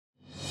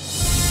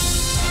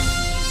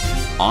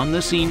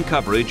On-the-scene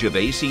coverage of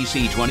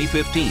ACC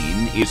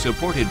 2015 is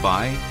supported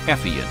by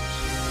Effient.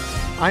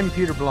 I'm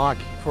Peter Block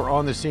for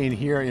On the Scene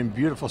here in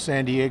beautiful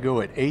San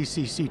Diego at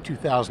ACC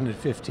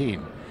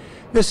 2015.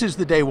 This is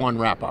the day one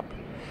wrap-up,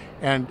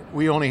 and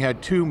we only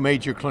had 2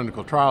 major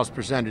clinical trials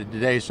presented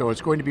today, so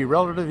it's going to be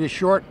relatively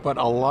short, but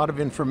a lot of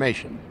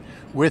information.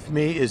 With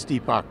me is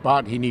Deepak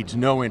Bhatt. He needs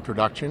no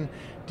introduction.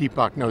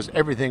 Deepak knows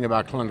everything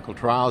about clinical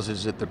trials,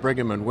 is at the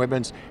Brigham and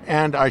Women's,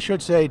 and I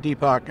should say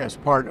Deepak as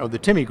part of the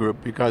TIMI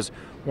group, because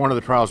one of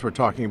the trials we're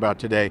talking about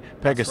today,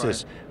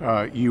 Pegasus,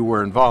 you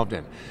were involved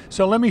in.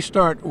 So let me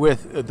start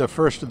with the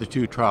first of the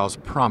 2 trials,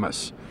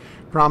 PROMISE.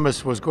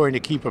 PROMISE was going to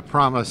keep a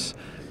promise,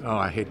 oh,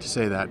 I hate to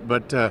say that,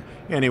 but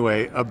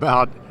anyway,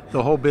 about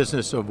the whole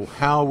business of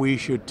how we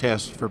should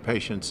test for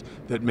patients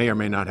that may or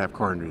may not have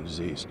coronary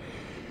disease.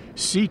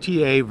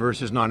 CTA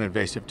versus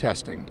non-invasive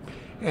testing.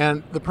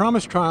 And the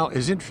PROMISE trial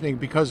is interesting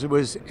because it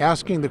was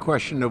asking the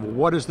question of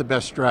what is the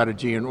best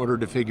strategy in order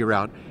to figure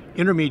out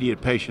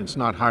intermediate patients,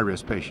 not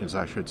high-risk patients,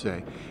 I should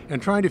say,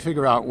 and trying to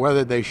figure out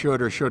whether they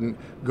should or shouldn't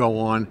go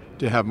on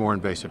to have more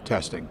invasive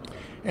testing.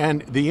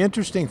 And the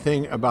interesting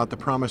thing about the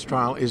PROMISE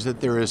trial is that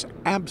there is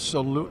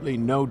absolutely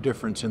no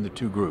difference in the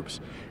 2 groups.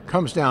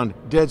 Comes down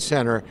dead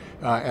center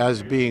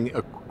as being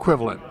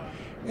equivalent.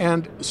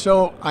 And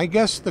so I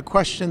guess the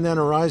question then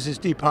arises,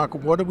 Deepak,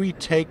 what do we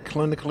take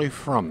clinically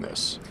from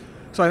this?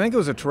 So I think it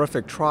was a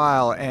terrific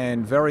trial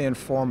and very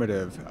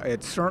informative.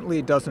 It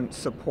certainly doesn't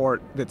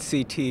support that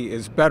CT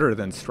is better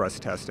than stress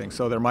testing.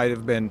 So there might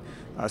have been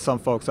some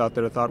folks out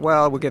there that thought,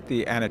 well, we'll get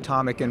the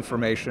anatomic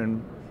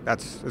information.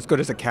 That's as good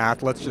as a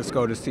cath. Let's just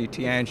go to CT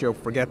angio,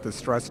 forget the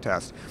stress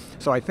test.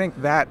 So I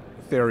think that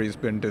theory has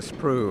been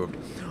disproved.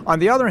 On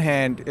the other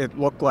hand, it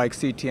looked like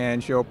CT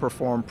angio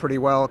performed pretty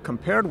well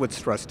compared with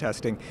stress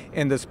testing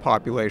in this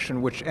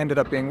population, which ended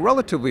up being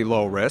relatively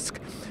low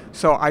risk.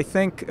 So I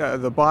think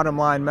the bottom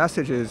line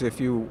message is if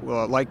you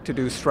like to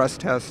do stress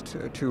tests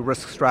to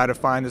risk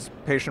stratifying this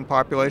patient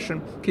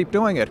population, keep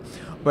doing it.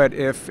 But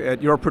if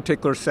at your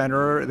particular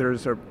center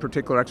there's a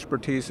particular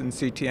expertise in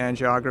CT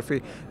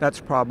angiography, that's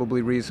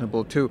probably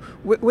reasonable too.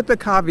 With the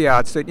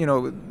caveats that,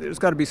 there's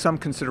got to be some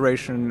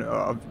consideration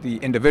of the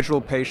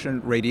individual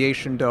patient,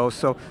 radiation dose,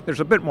 so there's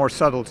a bit more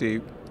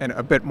subtlety and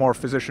a bit more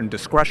physician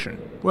discretion.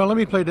 Well, let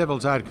me play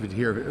devil's advocate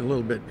here a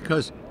little bit,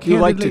 because you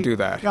like to do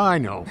that. Yeah, I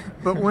know.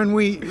 But when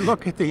we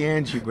look at the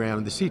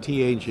angiogram, the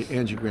CT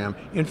angiogram,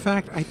 in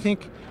fact, I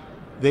think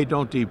they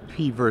don't do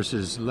P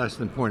versus less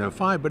than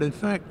 0.05, but in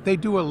fact, they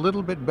do a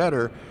little bit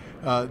better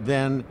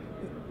than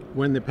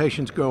when the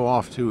patients go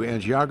off to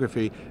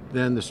angiography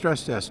than the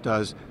stress test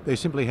does. They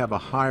simply have a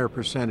higher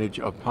percentage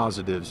of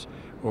positives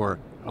or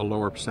a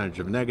lower percentage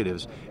of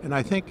negatives. And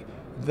I think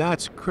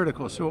that's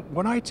critical. So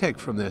what I take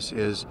from this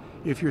is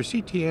if your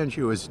CT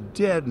angio is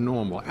dead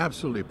normal,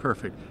 absolutely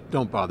perfect,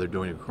 don't bother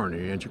doing a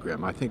coronary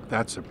angiogram. I think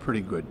that's a pretty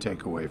good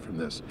takeaway from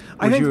this.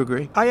 Would you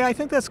agree? I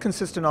think that's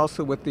consistent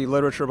also with the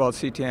literature about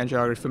CT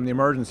angiography from the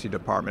emergency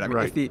department. I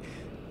mean, if the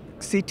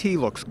CT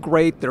looks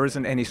great, there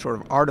isn't any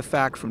sort of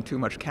artifact from too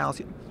much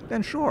calcium,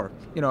 then sure.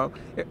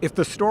 If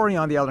the story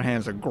on the other hand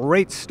is a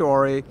great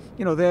story,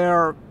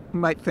 there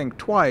might think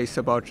twice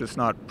about just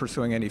not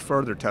pursuing any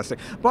further testing.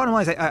 Bottom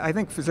line is, I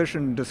think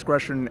physician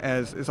discretion,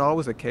 as is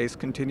always the case,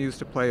 continues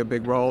to play a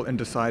big role in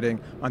deciding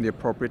on the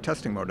appropriate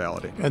testing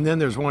modality. And then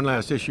there's one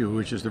last issue,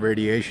 which is the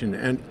radiation.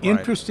 And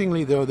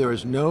interestingly, though, there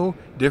is no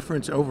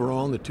difference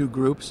overall in the 2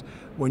 groups.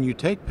 When you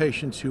take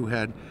patients who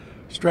had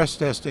stress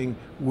testing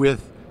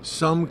with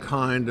some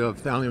kind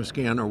of thallium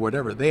scan or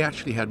whatever, they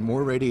actually had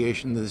more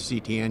radiation than the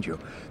CT angio.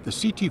 The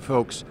CT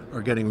folks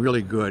are getting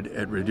really good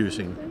at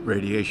reducing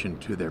radiation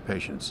to their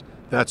patients.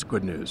 That's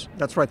good news.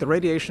 That's right. The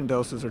radiation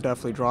doses are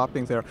definitely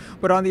dropping there.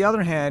 But on the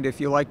other hand,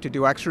 if you like to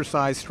do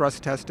exercise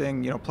stress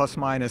testing, plus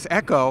minus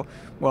echo,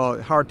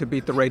 well, hard to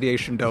beat the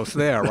radiation dose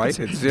there, right?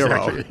 It's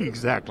 0.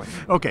 Exactly.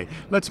 Okay,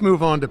 let's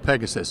move on to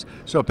Pegasus.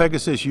 So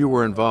Pegasus, you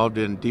were involved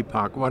in.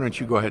 Deepak, why don't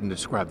you go ahead and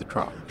describe the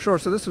trial? Sure.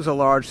 So this was a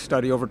large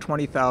study, over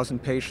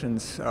 20,000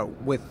 patients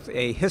with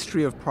a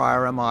history of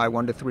prior MI,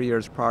 1 to 3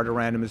 years prior to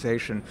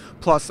randomization,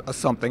 plus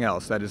something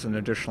else, that is an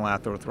additional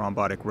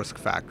atherothrombotic risk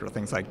factor,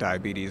 things like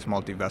diabetes,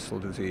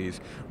 multivessel disease,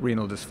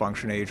 renal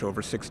dysfunction, age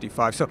over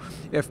 65. So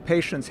if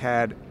patients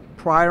had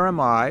prior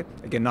MI,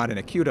 again not an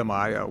acute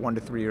MI, 1 to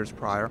 3 years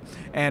prior,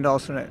 and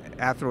also an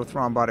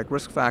atherothrombotic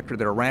risk factor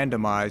that are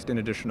randomized, in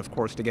addition of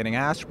course to getting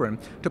aspirin,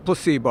 to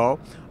placebo,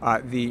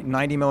 the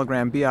 90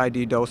 milligram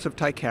BID dose of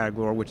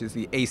ticagrelor, which is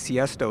the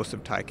ACS dose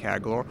of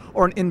ticagrelor,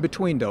 or an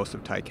in-between dose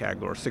of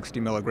ticagrelor, 60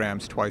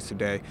 milligrams twice a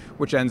day,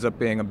 which ends up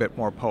being a bit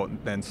more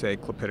potent than, say,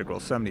 clopidogrel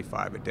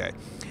 75 a day.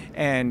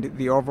 And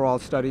the overall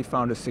study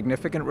found a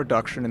significant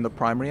reduction in the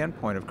primary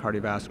endpoint of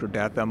cardiovascular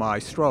death,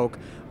 MI, stroke,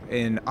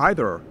 in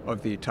either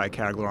of the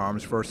ticagrelor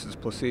arms versus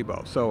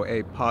placebo, so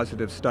a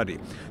positive study.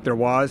 There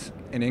was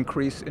an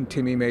increase in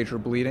TIMI major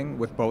bleeding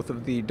with both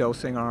of the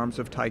dosing arms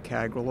of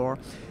ticagrelor.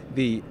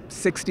 The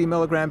 60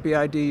 milligram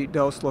BID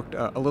dose looked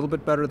a little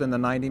bit better than the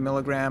 90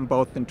 milligram,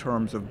 both in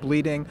terms of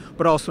bleeding,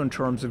 but also in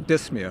terms of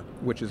dyspnea,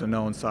 which is a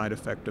known side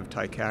effect of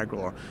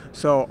ticagrelor.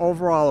 So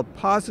overall, a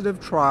positive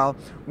trial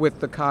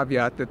with the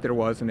caveat that there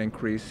was an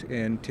increase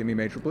in TIMI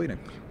major bleeding.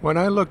 When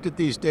I looked at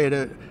these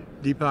data,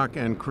 Deepak,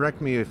 and correct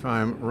me if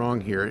I'm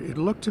wrong here, it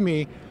looked to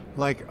me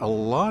like a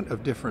lot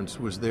of difference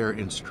was there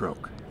in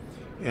stroke.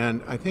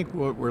 And I think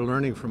what we're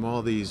learning from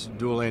all these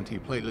dual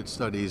antiplatelet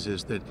studies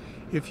is that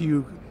if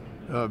you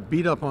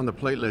beat up on the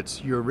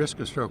platelets, your risk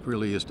of stroke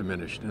really is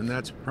diminished. And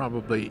that's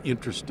probably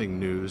interesting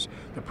news.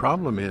 The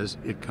problem is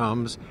it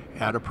comes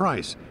at a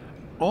price.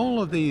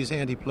 All of these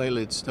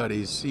antiplatelet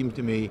studies seem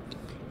to me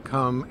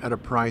come at a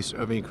price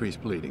of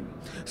increased bleeding.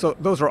 So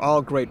those are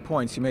all great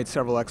points. You made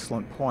several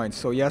excellent points.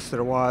 So yes,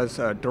 there was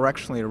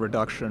directionally a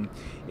reduction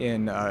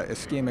in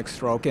ischemic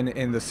stroke.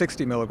 In the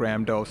 60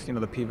 milligram dose,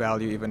 the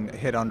p-value even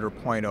hit under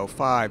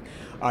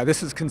 0.05.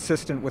 This is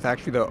consistent with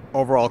actually the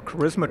overall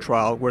Charisma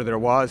trial, where there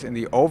was in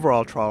the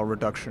overall trial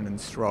reduction in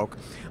stroke.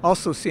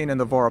 Also seen in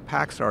the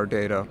Vorapaxar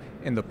data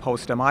in the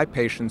post-MI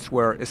patients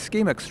where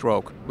ischemic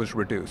stroke was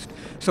reduced.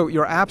 So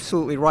you're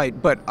absolutely right,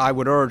 but I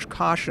would urge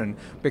caution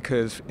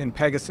because in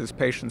Pegasus,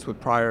 patients with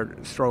prior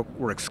stroke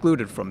were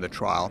excluded from the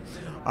trial.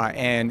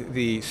 And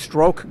the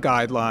stroke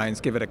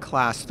guidelines give it a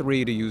class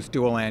 3 to use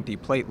dual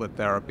antiplatelet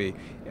therapy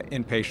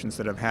in patients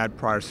that have had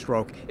prior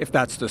stroke, if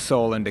that's the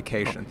sole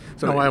indication.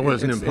 So no, I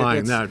wasn't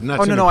implying that. And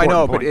that's I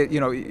know, point. But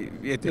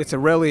it's a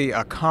really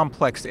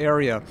complex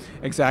area,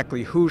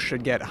 exactly who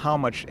should get how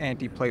much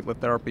antiplatelet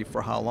therapy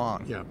for how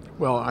long. Yeah,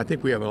 well, I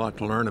think we have a lot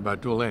to learn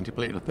about dual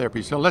antiplatelet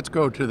therapy. So let's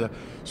go to the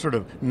sort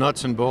of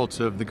nuts and bolts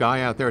of the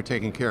guy out there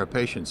taking care of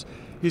patients.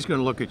 He's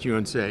going to look at you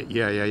and say,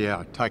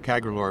 yeah,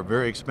 ticagrelor,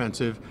 very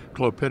expensive,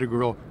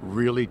 clopidogrel,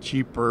 really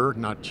cheaper,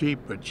 not cheap,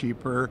 but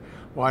cheaper.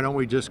 Why don't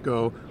we just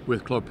go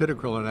with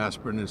clopidogrel and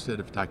aspirin instead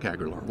of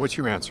ticagrelor? What's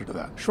your answer to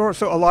that? Sure,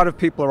 so a lot of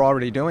people are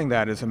already doing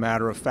that as a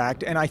matter of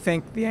fact, and I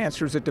think the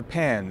answer is it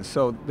depends.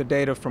 So the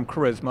data from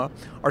Charisma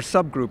are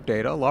subgroup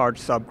data, a large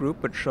subgroup,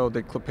 but showed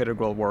that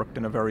clopidogrel worked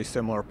in a very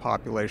similar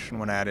population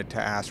when added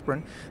to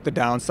aspirin. The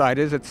downside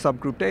is it's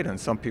subgroup data, and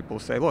some people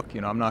say, look,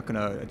 I'm not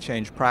going to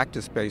change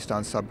practice based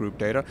on subgroup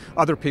data.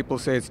 Other people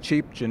say it's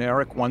cheap,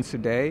 generic, once a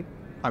day.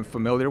 I'm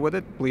familiar with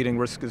it, bleeding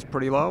risk is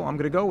pretty low, I'm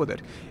going to go with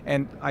it.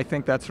 And I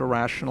think that's a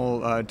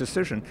rational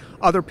decision.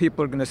 Other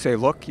people are going to say,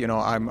 look,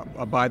 I'm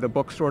a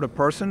by-the-book sort of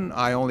person,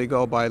 I only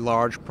go by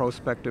large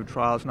prospective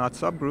trials, not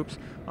subgroups,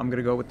 I'm going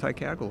to go with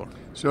ticagrelor.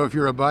 So if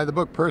you're a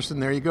by-the-book person,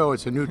 there you go,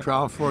 it's a new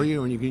trial for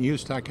you and you can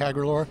use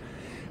ticagrelor.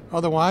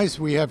 Otherwise,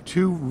 we have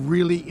two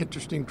really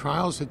interesting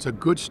trials. It's a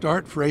good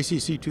start for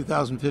ACC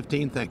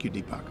 2015. Thank you,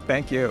 Deepak.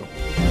 Thank you.